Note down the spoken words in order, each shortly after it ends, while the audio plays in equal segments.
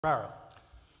Ferraro.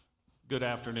 Good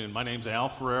afternoon. My name's Al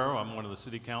Ferrero. I'm one of the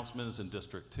city councilmen in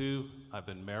District 2. I've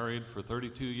been married for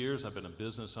 32 years. I've been a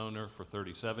business owner for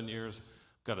 37 years.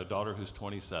 I've got a daughter who's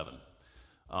 27.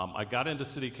 I got into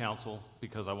city council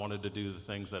because I wanted to do the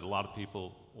things that a lot of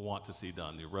people want to see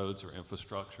done, the roads or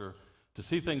infrastructure, to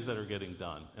see things that are getting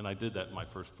done, and I did that in my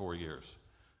first 4 years.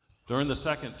 During the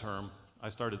second term, I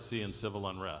started seeing civil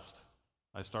unrest.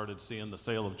 I started seeing the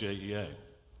sale of JEA.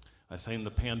 I seen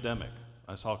the pandemic.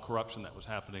 I saw corruption that was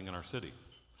happening in our city.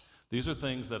 These are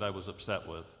things that I was upset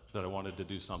with, that I wanted to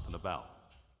do something about.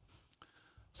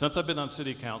 Since I've been on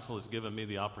city council, it's given me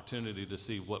the opportunity to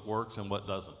see what works and what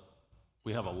doesn't.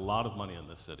 We have a lot of money in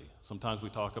this city. Sometimes we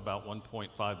talk about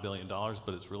 $1.5 billion,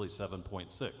 but it's really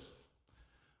 7.6.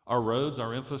 Our roads,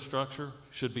 our infrastructure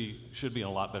should be in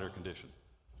a lot better condition.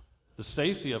 The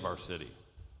safety of our city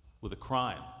with the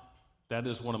crime, that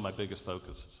is one of my biggest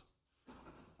focuses.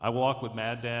 I walk with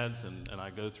Mad Dads and I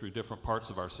go through different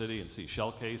parts of our city and see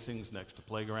shell casings next to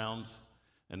playgrounds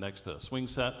and next to swing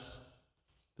sets.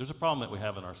 There's a problem that we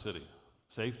have in our city,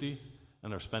 safety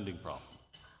and our spending problem.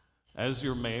 As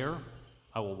your mayor,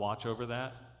 I will watch over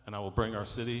that and I will bring our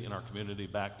city and our community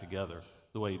back together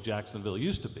the way Jacksonville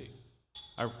used to be.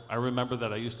 I remember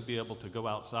that I used to be able to go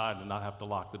outside and not have to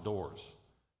lock the doors,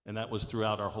 and that was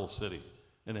throughout our whole city,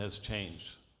 and it has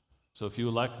changed. So if you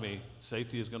elect me,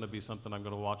 safety is going to be something I'm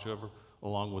going to watch over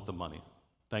along with the money.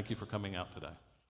 Thank you for coming out today.